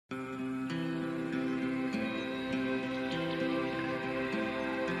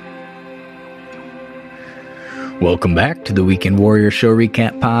Welcome back to the Weekend Warrior Show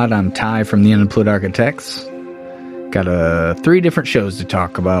Recap Pod. I'm Ty from the Unemployed Architects. Got 3 different shows to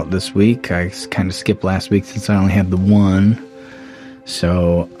talk about this week. I kind of skipped last week since I only had the one.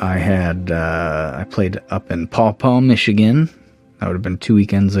 So I played up in Paw Paw, Michigan. That would have been 2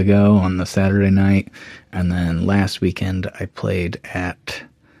 weekends ago on the Saturday night. And then last weekend Friday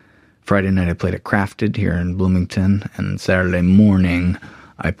night I played at Crafted here in Bloomington. And Saturday morning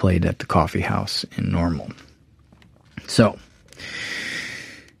I played at the Coffee House in Normal. So,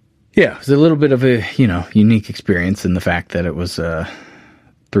 yeah, it was a little bit of a, unique experience in the fact that it was a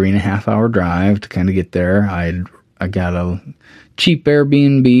 3.5 hour drive to kind of get there. I got a cheap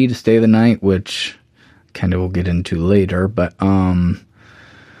Airbnb to stay the night, which kind of we'll get into later. But,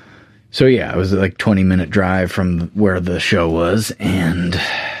 so yeah, it was like 20-minute drive from where the show was, and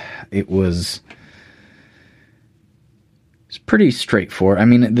it was pretty straightforward. I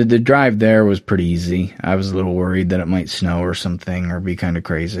mean, the drive there was pretty easy. I was a little worried that it might snow or something or be kind of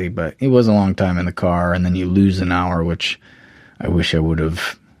crazy, but it was a long time in the car, and then you lose an hour, which I wish I would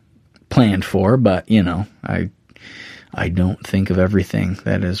have planned for, but, I don't think of everything,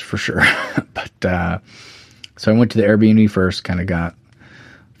 that is for sure. But, so I went to the Airbnb first, kind of got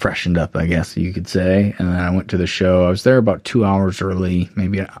freshened up, I guess you could say, and then I went to the show. I was there about 2 hours early,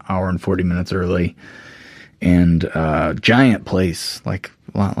 maybe an hour and 40 minutes early. And giant place, like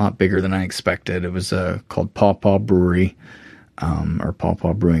a lot bigger than I expected. It was called Paw Paw Brewery, or Paw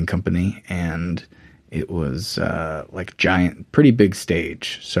Paw Brewing Company, and it was like giant, pretty big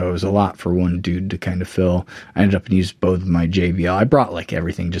stage. So it was a lot for one dude to kind of fill. I ended up using both of my JBL. I brought like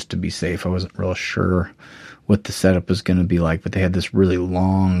everything just to be safe. I wasn't real sure what the setup was going to be like, but they had this really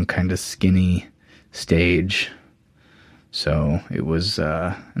long, kind of skinny stage. So it was,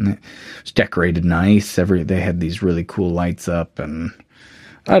 and it was decorated nice. They had these really cool lights up, and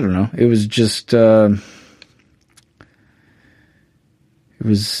I don't know. It was just, it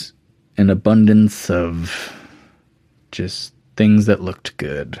was an abundance of just things that looked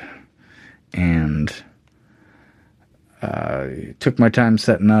good, and took my time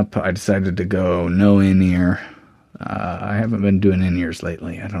setting up. I decided to go no in-ear. I haven't been doing in-ears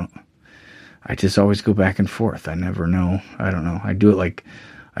lately. I just always go back and forth. I never know. I don't know. I do it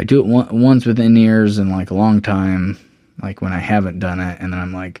once with in-ears in like a long time, like when I haven't done it, and then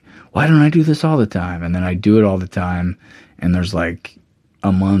I'm like, why don't I do this all the time? And then I do it all the time, and there's like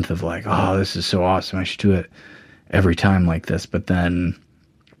a month of like, oh, this is so awesome. I should do it every time like this. But then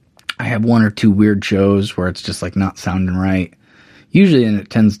I have 1 or 2 weird shows where it's just like not sounding right. Usually, and it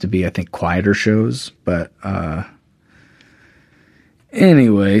tends to be, I think, quieter shows, but,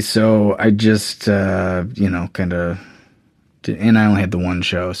 anyway, so I just, kind of, and I only had the one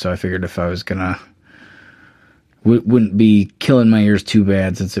show, so I figured if I was gonna, wouldn't be killing my ears too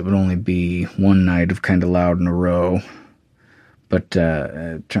bad, since it would only be one night of kind of loud in a row. But,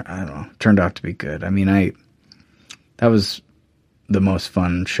 I don't know, turned out to be good. I mean, that was the most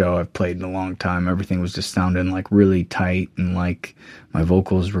fun show I've played in a long time. Everything was just sounding like really tight, and like my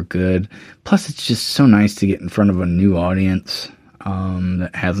vocals were good. Plus, it's just so nice to get in front of a new audience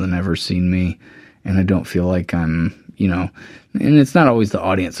that hasn't ever seen me, and I don't feel like I'm, and it's not always the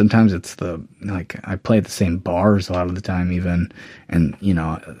audience. Sometimes it's I play at the same bars a lot of the time even, and,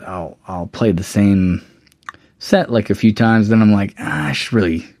 I'll play the same set like a few times, then I'm like, I should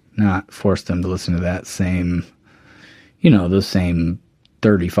really not force them to listen to that same, those same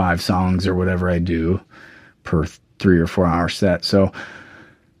 35 songs or whatever I do per 3 or 4 hour set. So,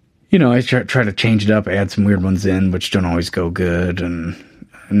 I try to change it up, add some weird ones in, which don't always go good, and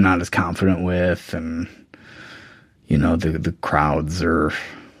I'm not as confident with, and, the crowds are,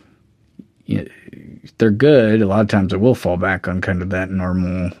 they're good. A lot of times I will fall back on kind of that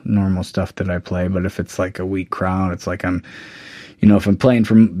normal stuff that I play, but if it's like a weak crowd, it's like I'm, if I'm playing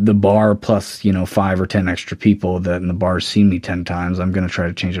from the bar plus, 5 or 10 extra people that in the bar's seen me 10 times, I'm going to try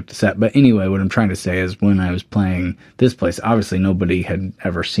to change up the set. But anyway, what I'm trying to say is when I was playing this place, obviously nobody had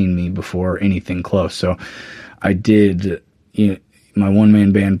ever seen me before, anything close. So I did my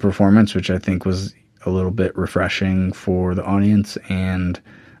one-man band performance, which I think was a little bit refreshing for the audience. And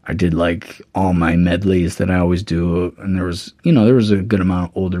I did like all my medleys that I always do. And there was a good amount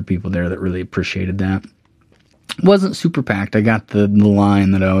of older people there that really appreciated that. Wasn't super packed. I got the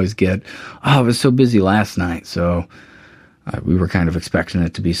line that I always get. Oh, I was so busy last night, so we were kind of expecting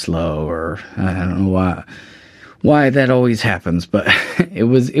it to be slow, or I don't know why that always happens, but it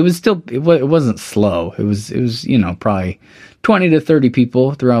wasn't slow. It was probably 20 to 30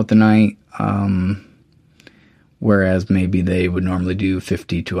 people throughout the night, whereas maybe they would normally do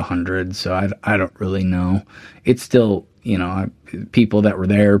 50 to 100. So I don't really know. It's still people that were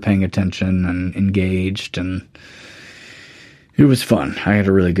there paying attention and engaged, and it was fun. I had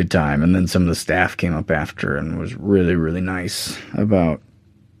a really good time. And then some of the staff came up after and was really, really nice about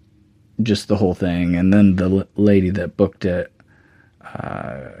just the whole thing. And then the lady that booked it,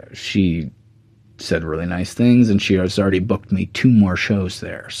 she said really nice things, and she has already booked me 2 more shows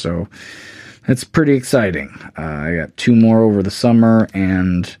there. So that's pretty exciting. I got 2 more over the summer,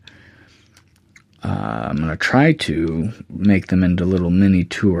 and I'm going to try to make them into little mini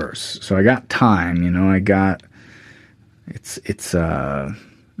tours. So I got time, it's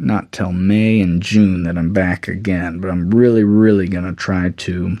not till May and June that I'm back again, but I'm really, really going to try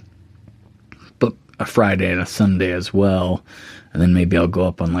to book a Friday and a Sunday as well. And then maybe I'll go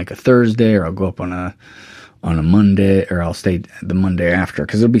up on like a Thursday, or I'll go up on a Monday, or I'll stay the Monday after,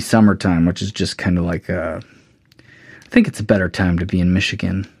 because it'll be summertime, which is just kind of like I think it's a better time to be in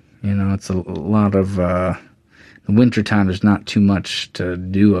Michigan. It's a lot of the winter time. There's not too much to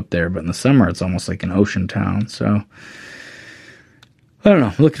do up there, but in the summer it's almost like an ocean town. So I don't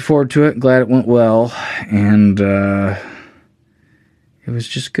know. Looking forward to it. Glad it went well, and it was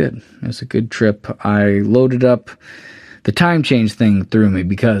just good. It was a good trip. I loaded up. The time change thing threw me,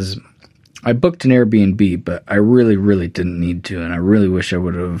 because I booked an Airbnb, but I really, really didn't need to, and I really wish I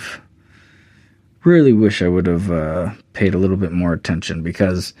would have paid a little bit more attention,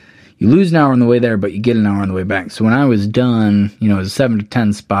 because you lose an hour on the way there, but you get an hour on the way back. So when I was done, it was a 7 to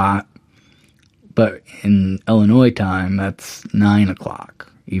 10 spot, but in Illinois time, that's 9 o'clock,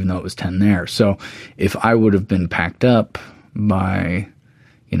 even though it was 10 there. So if I would have been packed up by,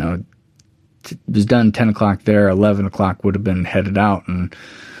 it was done 10 o'clock there, 11 o'clock would have been headed out, and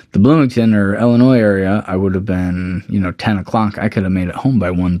the Bloomington or Illinois area, I would have been, 10 o'clock. I could have made it home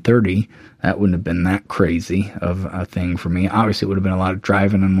by 1:30. That wouldn't have been that crazy of a thing for me. Obviously, it would have been a lot of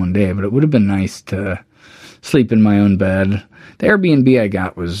driving in one day, but it would have been nice to sleep in my own bed. The Airbnb I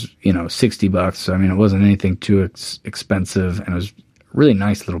got was, $60. So, it wasn't anything too expensive, and it was a really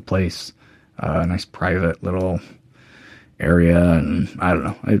nice little place, a nice private little area, and I don't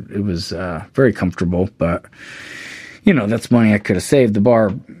know. It was very comfortable, but, that's money I could have saved. The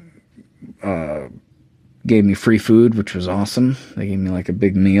bar gave me free food, which was awesome. They gave me like a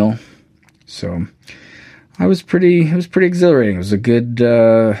big meal. So it was pretty exhilarating. It was a good,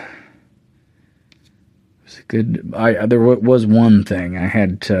 there was one thing I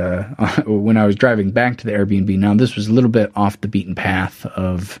had to, when I was driving back to the Airbnb. Now, this was a little bit off the beaten path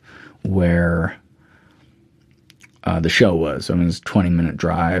of where the show was. It was a 20-minute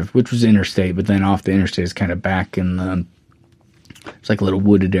drive, which was interstate, but then off the interstate is kind of back in it's like a little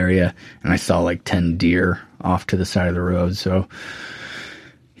wooded area, and I saw like 10 deer off to the side of the road. So,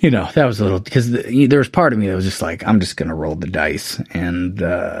 that was a little, because there was part of me that was just like, I'm just going to roll the dice and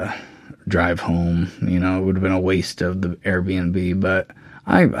drive home. It would have been a waste of the Airbnb, but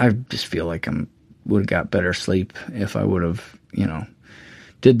I just feel like I would have got better sleep if I would have,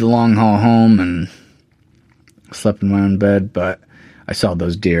 did the long haul home and slept in my own bed. But I saw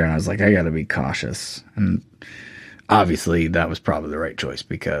those deer, and I was like, I got to be cautious. And obviously that was probably the right choice,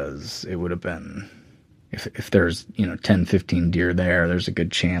 because it would have been, if there's, 10, 15 deer there, there's a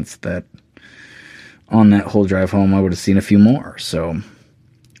good chance that on that whole drive home, I would have seen a few more. So,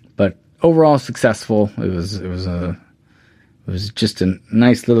 but overall successful. It was just a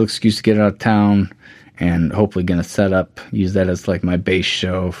nice little excuse to get out of town, and hopefully going to use that as like my base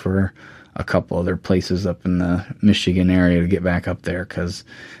show for a couple other places up in the Michigan area to get back up there, because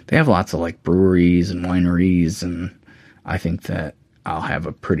they have lots of like breweries and wineries, and I think that I'll have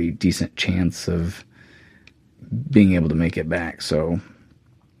a pretty decent chance of being able to make it back. So,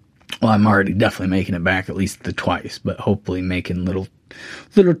 well, I'm already definitely making it back at least the twice, but hopefully making little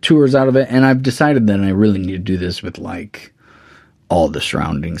tours out of it. And I've decided that I really need to do this with like all the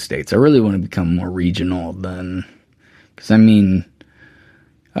surrounding states. I really want to become more regional than, because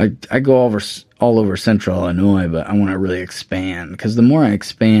I go all over central Illinois, but I want to really expand, because the more I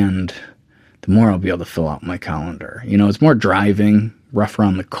expand, the more I'll be able to fill out my calendar. It's more driving, rough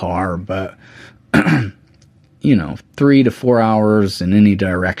around the car, but 3 to 4 hours in any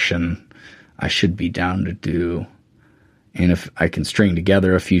direction, I should be down to do. And if I can string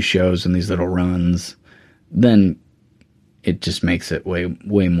together a few shows in these little runs, then it just makes it way,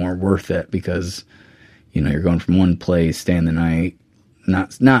 way more worth it, because, you're going from one place, staying the night,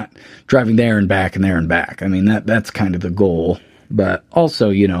 not driving there and back and there and back. That's kind of the goal. But also,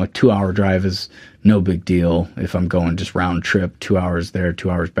 a 2-hour drive is no big deal if I'm going just round trip, 2 hours there, 2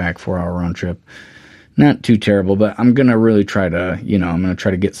 hours back, 4-hour round trip. Not too terrible, but I'm going to really try to, I'm going to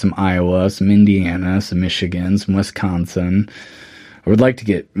try to get some Iowa, some Indiana, some Michigan, some Wisconsin. I would like to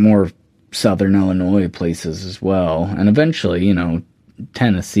get more Southern Illinois places as well. And eventually,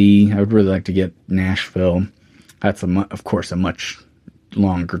 Tennessee. I would really like to get Nashville. That's, of course, a much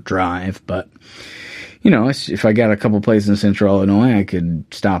longer drive. But, if I got a couple places in Central Illinois, I could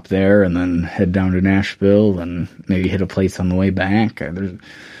stop there and then head down to Nashville and maybe hit a place on the way back. There's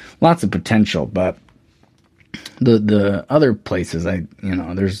lots of potential, but the other places, I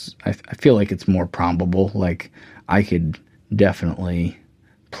feel like it's more probable. Like, I could definitely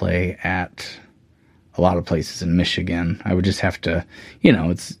play at a lot of places in Michigan. I would just have to,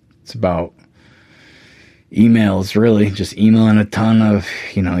 it's about emails, really. Just emailing a ton of,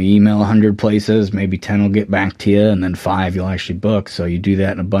 you email 100 places, maybe 10 will get back to you, and then 5 you'll actually book. So you do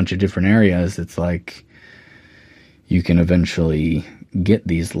that in a bunch of different areas. It's like you can eventually get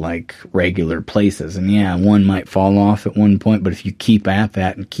these like regular places. And yeah, one might fall off at one point, but if you keep at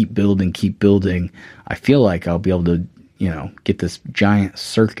that and keep building, I feel like I'll be able to, get this giant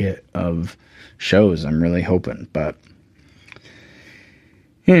circuit of shows. I'm really hoping. But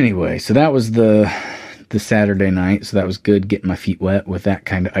anyway, so that was the Saturday night. So that was good, getting my feet wet with that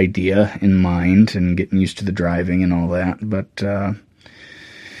kind of idea in mind and getting used to the driving and all that. But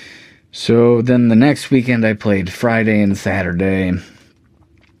so then the next weekend I played Friday and Saturday.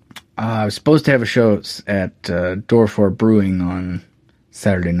 I was supposed to have a show at Door 4 Brewing on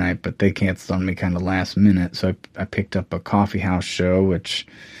Saturday night, but they canceled on me kind of last minute. So I picked up a coffee house show, which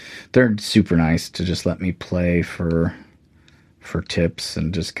they're super nice to just let me play for tips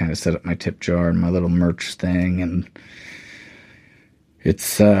and just kind of set up my tip jar and my little merch thing. And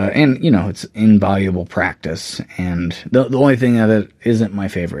it's it's invaluable practice. And the only thing that isn't my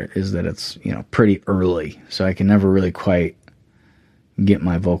favorite is that it's, pretty early. So I can never really quite get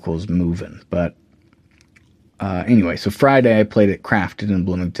my vocals moving. But anyway, so Friday I played at Crafted in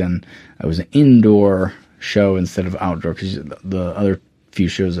Bloomington. It was an indoor show instead of outdoor, because the other few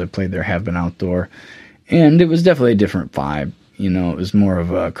shows I played there have been outdoor. And it was definitely a different vibe. It was more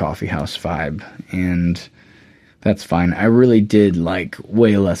of a coffee house vibe. And that's fine. I really did like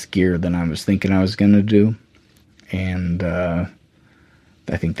way less gear than I was thinking I was going to do. And I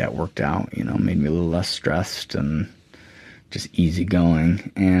think that worked out, made me a little less stressed and just easy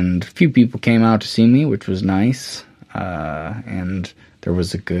going. And a few people came out to see me, which was nice. And there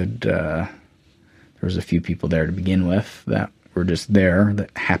was a few people there to begin with that were just there,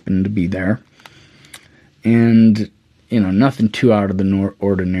 that happened to be there. And, nothing too out of the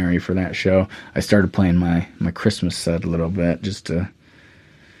ordinary for that show. I started playing my Christmas set a little bit, just a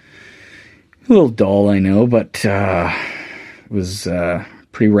little dull, I know, but it was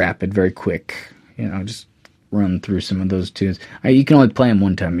pretty rapid, very quick, just run through some of those tunes. You can only play them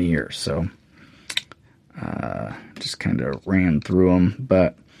one time a year, so just kind of ran through them.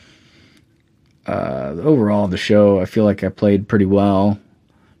 But overall, the show, I feel like I played pretty well.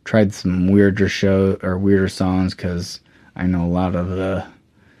 Tried some weirder songs, because I know a lot of the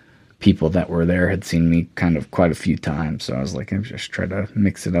people that were there had seen me kind of quite a few times, so I was like, I'll just try to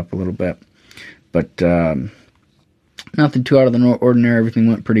mix it up a little bit. But nothing too out of the ordinary. Everything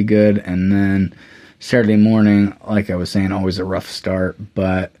went pretty good. And then Saturday morning, like I was saying, always a rough start,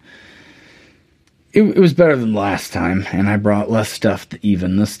 but it was better than last time, and I brought less stuff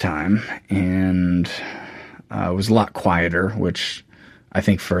even this time, and it was a lot quieter, which I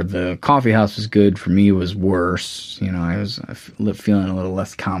think for the coffee house was good. For me, it was worse. I was feeling a little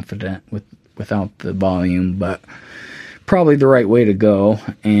less confident without the volume, but probably the right way to go.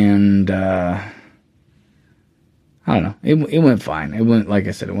 And I don't know. It went fine. It went, like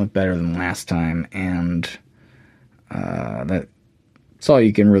I said, it went better than last time, and that's all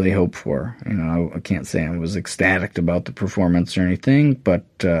you can really hope for. I can't say I was ecstatic about the performance or anything, but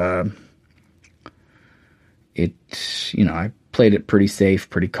I played it pretty safe,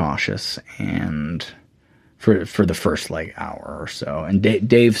 pretty cautious, and for the first hour or so. And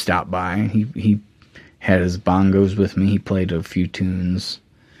Dave stopped by. He had his bongos with me. He played a few tunes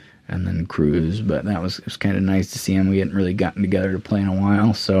and then Cruz, but it was kind of nice to see him. We hadn't really gotten together to play in a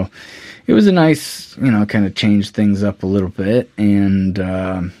while, so it was a nice, kind of change things up a little bit, and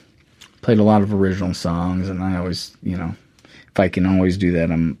played a lot of original songs. And I always, if I can always do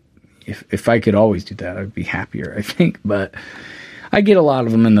that, if I could always do that, I'd be happier, I think. But I get a lot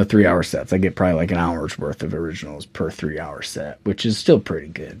of them in the 3-hour sets. I get probably like an hour's worth of originals per 3-hour set, which is still pretty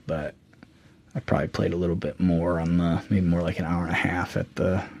good. But I probably played a little bit more on maybe more like an hour and a half at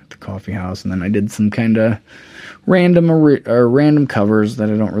the coffee house. And then I did some kind of random covers that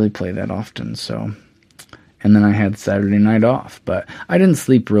I don't really play that often. So, and then I had Saturday night off, but I didn't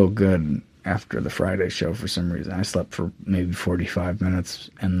sleep real good after the Friday show for some reason. I slept for maybe 45 minutes,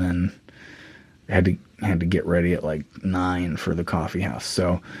 and then had to get ready at like 9 for the coffee house.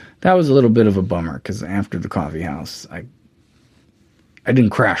 So that was a little bit of a bummer, because after the coffee house, I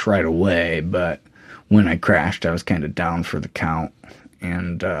didn't crash right away, but when I crashed, I was kind of down for the count,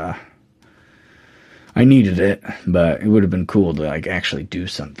 and I needed it, but it would have been cool to like actually do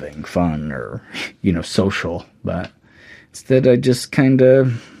something fun or, social. But instead, I just kind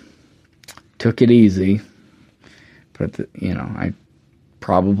of took it easy. But I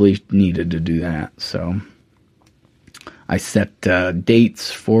probably needed to do that, so I set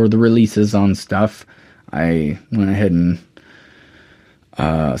dates for the releases on stuff. I went ahead and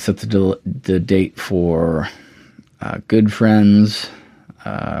set the date for Good Friends,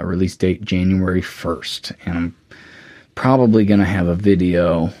 release date January 1st, and I'm probably going to have a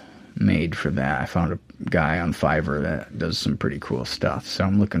video made for that. I found a guy on Fiverr that does some pretty cool stuff, so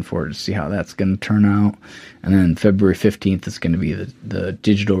I'm looking forward to see how that's going to turn out. And then February 15th is going to be the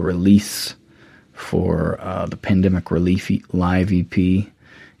digital release for the Pandemic Relief Live EP,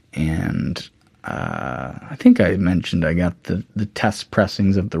 and I think I mentioned I got the test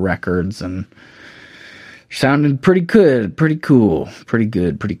pressings of the records, and sounded pretty good, pretty cool, pretty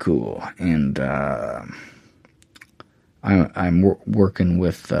good, pretty cool. And I'm working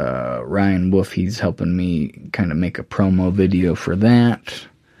with Ryan Wolf. He's helping me kind of make a promo video for that,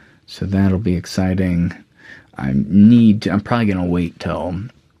 so that'll be exciting. I'm probably gonna wait till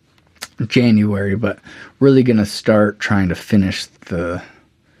January, but really gonna start trying to finish the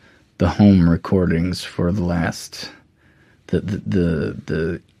home recordings for the last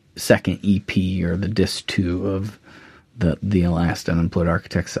the second EP, or the disc 2 of the last Unemployed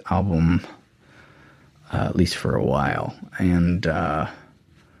Architects album, at least for a while. And I'm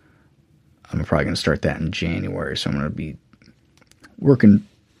probably going to start that in January, so I'm going to be working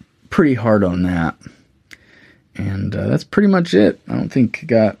pretty hard on that. And that's pretty much it. I don't think I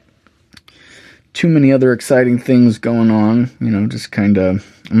got too many other exciting things going on. Just kind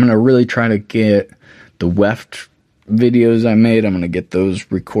of, I'm going to really try to get the WEFT videos I made, I'm going to get those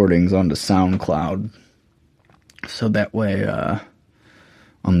recordings onto SoundCloud, so that way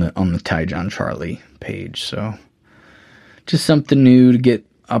on the TyJon Charlie page. So just something new to get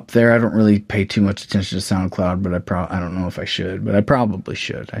up there. I don't really pay too much attention to SoundCloud, but I don't know if I should, but I probably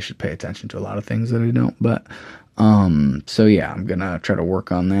should. I should pay attention to a lot of things that I don't. But so yeah, I'm gonna try to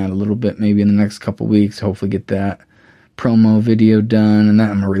work on that a little bit, maybe in the next couple weeks. Hopefully get that promo video done, and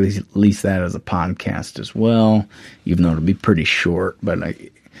then I'm gonna release that as a podcast as well, even though it'll be pretty short. But I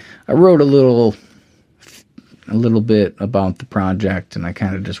wrote a little bit about the project, and I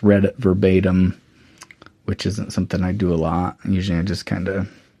kind of just read it verbatim, which isn't something I do a lot. Usually I just kind of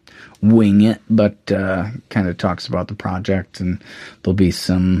wing it, but kind of talks about the project, and there'll be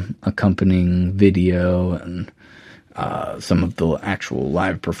some accompanying video and some of the actual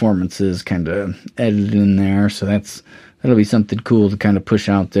live performances kind of edited in there. So that'll be something cool to kind of push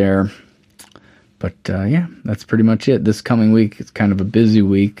out there. But yeah, that's pretty much it. This coming week, it's kind of a busy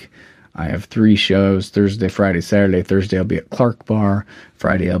week. I have 3 shows: Thursday, Friday, Saturday. Thursday I'll be at Clark Bar.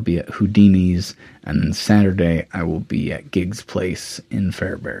 Friday I'll be at Houdini's. And then Saturday I will be at Giggs Place in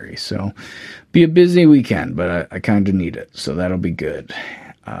Fairbury. So be a busy weekend, but I kind of need it. So that'll be good.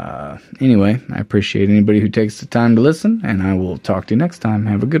 Anyway, I appreciate anybody who takes the time to listen, and I will talk to you next time.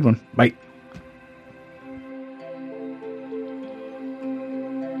 Have a good one. Bye.